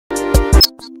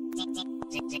Hi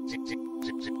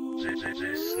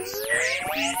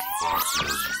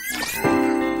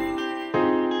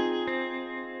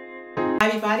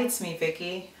everybody, it's me,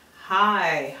 Vicky.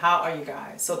 Hi, how are you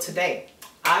guys? So today,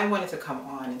 I wanted to come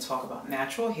on and talk about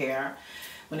natural hair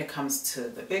when it comes to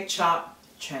the big chop,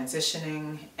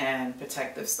 transitioning, and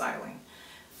protective styling.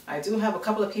 I do have a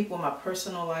couple of people in my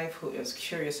personal life who is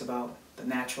curious about the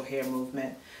natural hair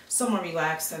movement. Some are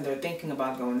relaxed and they're thinking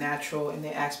about going natural, and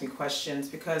they ask me questions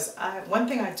because one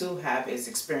thing I do have is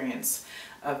experience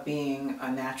of being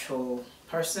a natural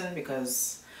person,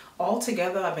 because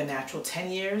altogether I've been natural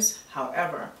 10 years.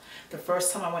 However, the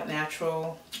first time I went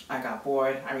natural, I got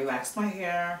bored. I relaxed my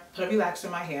hair, put a relaxer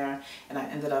in my hair, and I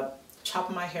ended up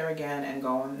chopping my hair again and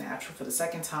going natural for the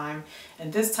second time.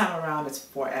 And this time around, it's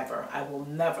forever. I will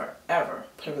never, ever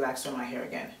put a relaxer in my hair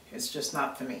again. It's just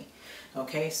not for me.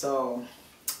 Okay, so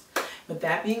with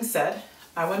that being said,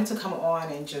 I wanted to come on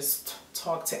and just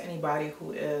talk to anybody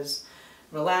who is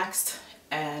relaxed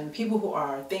and people who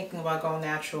are thinking about going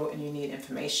natural, and you need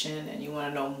information and you want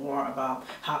to know more about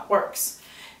how it works.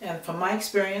 And from my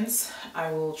experience, I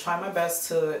will try my best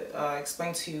to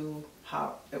explain to you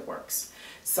how it works.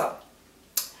 So,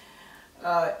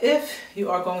 if you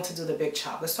are going to do the big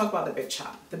chop, let's talk about the big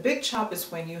chop. The big chop is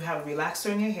when you have a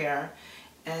relaxer in your hair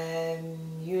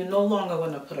and you no longer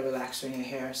want to put a relaxer in your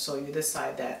hair, so you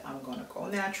decide that I'm going to go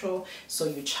natural, so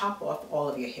you chop off all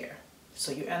of your hair.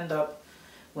 So you end up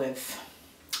with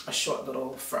a short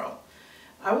little fro.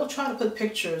 I will try to put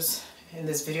pictures in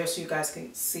this video so you guys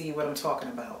can see what I'm talking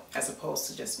about, as opposed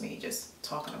to just me just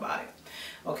talking about it.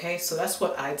 Okay, so that's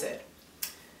what I did.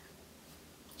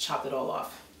 Chopped it all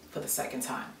off for the second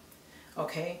time.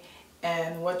 Okay,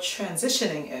 and what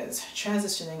transitioning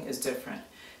is different.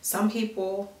 Some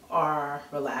people are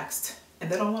relaxed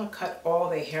and they don't want to cut all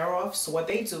their hair off, so what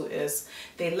they do is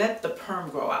they let the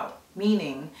perm grow out,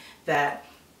 meaning that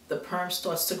the perm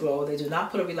starts to grow. They do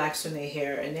not put a relaxer in their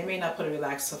hair, and they may not put a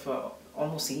relaxer for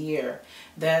almost a year.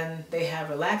 Then they have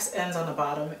relaxed ends on the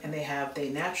bottom and they have their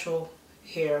natural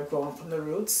hair growing from the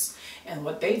roots, and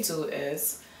what they do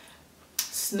is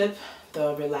snip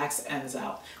the relaxed ends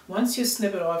out. Once you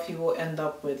snip it off, you will end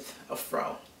up with a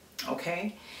fro.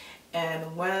 Okay,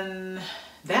 and when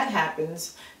that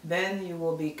happens, then you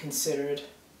will be considered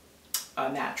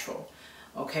natural.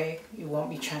 Okay, you won't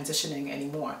be transitioning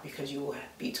anymore because you will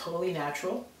be totally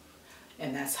natural,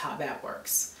 and that's how that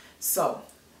works. So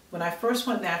when I first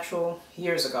went natural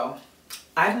years ago,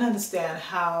 I didn't understand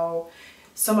how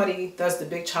somebody does the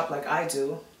big chop like I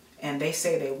do, and they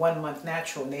say they're 1 month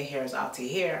natural and their hair is out to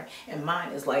here, and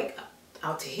mine is like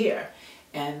out to here.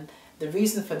 And the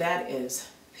reason for that is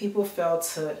people fail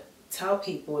to tell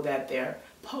people that they're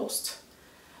post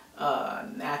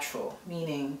natural,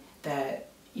 meaning that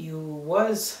you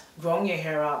was growing your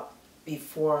hair out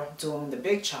before doing the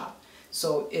big chop.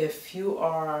 So if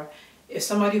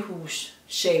somebody who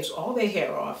shaves all their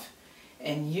hair off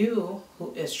and you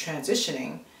who is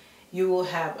transitioning, you will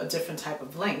have a different type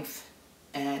of length,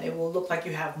 and it will look like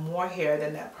you have more hair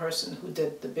than that person who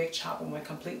did the big chop and went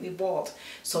completely bald.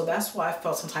 So that's why I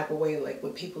felt some type of way, like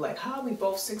with people like, how are we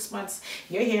both 6 months?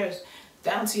 Your hair is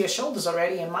down to your shoulders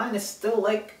already and mine is still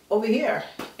like over here.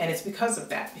 And it's because of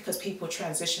that, because people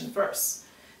transition first.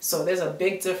 So there's a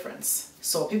big difference.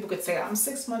 So people could say, I'm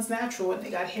 6 months natural and they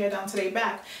got hair down to their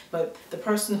back, but the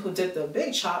person who did the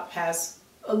big chop has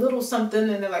a little something,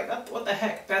 and they're like, oh, what the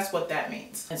heck? That's what that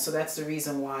means. And so that's the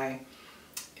reason why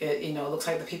it looks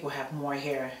like the people have more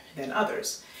hair than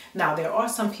others. Now, there are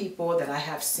some people that I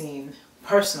have seen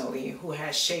personally who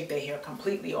has shaved their hair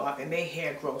completely off, and their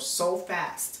hair grows so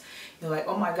fast. You're like,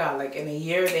 oh my God, like in a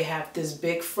year they have this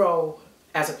big fro,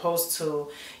 as opposed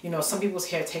to, some people's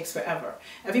hair takes forever.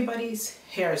 Everybody's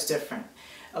hair is different.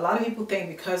 A lot of people think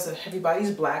because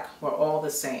everybody's black, we're all the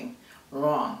same.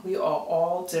 Wrong. We are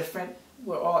all different.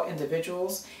 We're all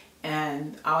individuals,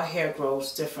 and our hair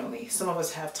grows differently. Some of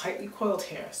us have tightly coiled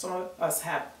hair. Some of us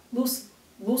have loose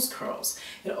curls.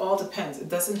 It all depends. It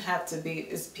doesn't have to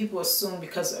be, people assume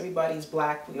because everybody's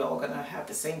black, we all gonna have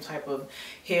the same type of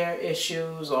hair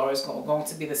issues, or it's going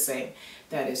to be the same.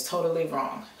 That is totally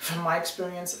wrong. From my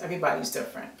experience, everybody's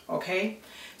different, okay?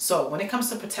 So when it comes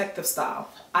to protective style,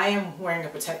 I am wearing a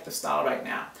protective style right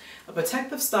now. A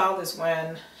protective style is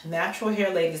when natural hair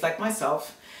ladies like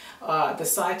myself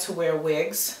decide to wear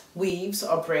wigs, weaves,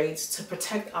 or braids to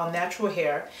protect our natural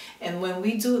hair. And when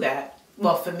we do that,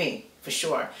 well, for me, for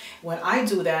sure, when I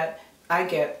do that, I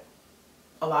get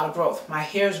a lot of growth. My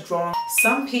hair is growing.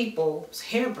 Some people's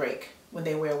hair break when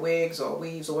they wear wigs or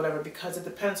weaves or whatever, because it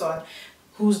depends on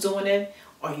who's doing it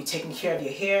Are you taking care of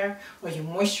your hair? Are you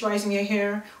moisturizing your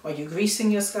hair? Are you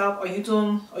greasing your scalp? Are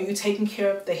you taking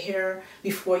care of the hair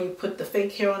before you put the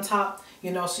fake hair on top?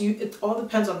 You know, so it all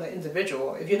depends on the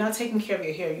individual. If you're not taking care of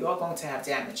your hair, you are going to have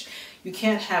damage. You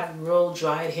can't have real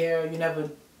dried hair. You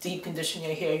never deep condition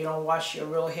your hair. You don't wash your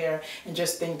real hair and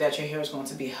just think that your hair is going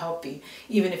to be healthy,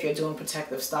 even if you're doing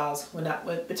protective styles. We're not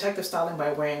with protective styling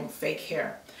by wearing fake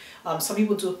hair. Some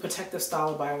people do protective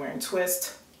style by wearing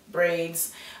twists,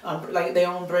 braids, like their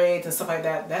own braids and stuff like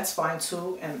that. That's fine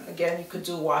too. And again, you could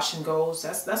do wash and goes.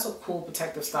 That's a cool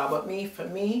protective style. But for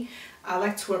me, I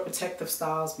like to wear protective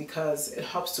styles because it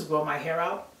helps to grow my hair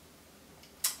out.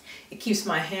 It keeps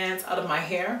my hands out of my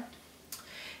hair.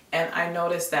 And I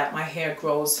notice that my hair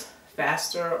grows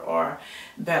faster or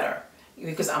better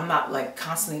because I'm not like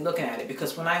constantly looking at it,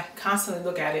 because when I constantly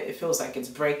look at it, it feels like it's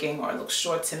breaking or it looks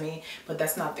short to me, but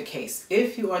that's not the case.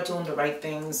 If you are doing the right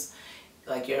things,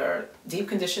 like you're deep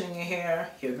conditioning your hair,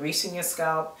 you're greasing your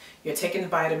scalp, you're taking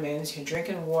vitamins, you're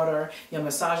drinking water, you're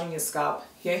massaging your scalp,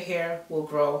 your hair will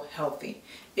grow healthy.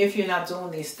 If you're not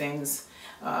doing these things,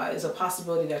 there's a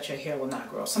possibility that your hair will not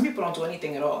grow. Some people don't do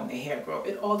anything at all and their hair grow.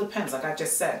 It all depends. Like I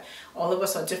just said, all of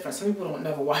us are different. Some people don't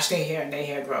never wash their hair and their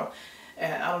hair grow.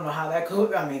 And I don't know how that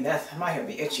goes. I mean, my hair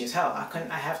be itchy as hell.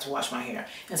 I have to wash my hair.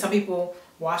 And some people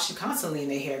wash it constantly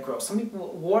and their hair grows. Some people,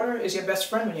 water is your best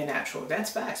friend when you're natural.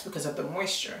 That's facts because of the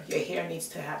moisture. Your hair needs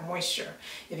to have moisture.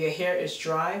 If your hair is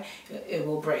dry, it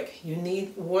will break.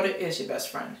 Water is your best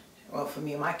friend. Well, for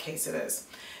me, in my case, it is.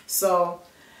 So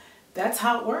that's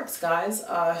how it works, guys.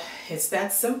 It's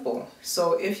that simple.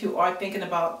 So if you are thinking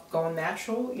about going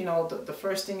natural, you know, the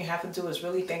first thing you have to do is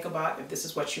really think about if this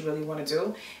is what you really want to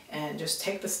do, and just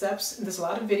take the steps. And there's a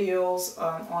lot of videos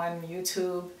on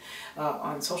YouTube,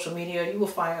 on social media. You will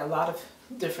find a lot of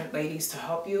different ladies to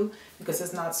help you because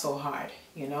it's not so hard,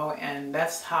 you know. And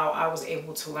that's how I was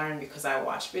able to learn, because I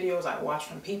watch videos, I watch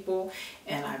from people,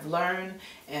 and I've learned.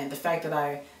 And the fact that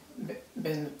I've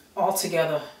been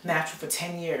altogether natural for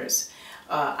 10 years,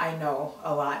 I know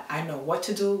a lot. I know what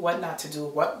to do, what not to do,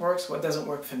 what works, what doesn't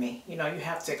work for me. You know, you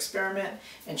have to experiment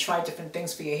and try different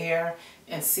things for your hair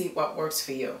and see what works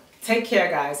for you. Take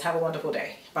care, guys. Have a wonderful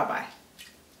day. Bye-bye.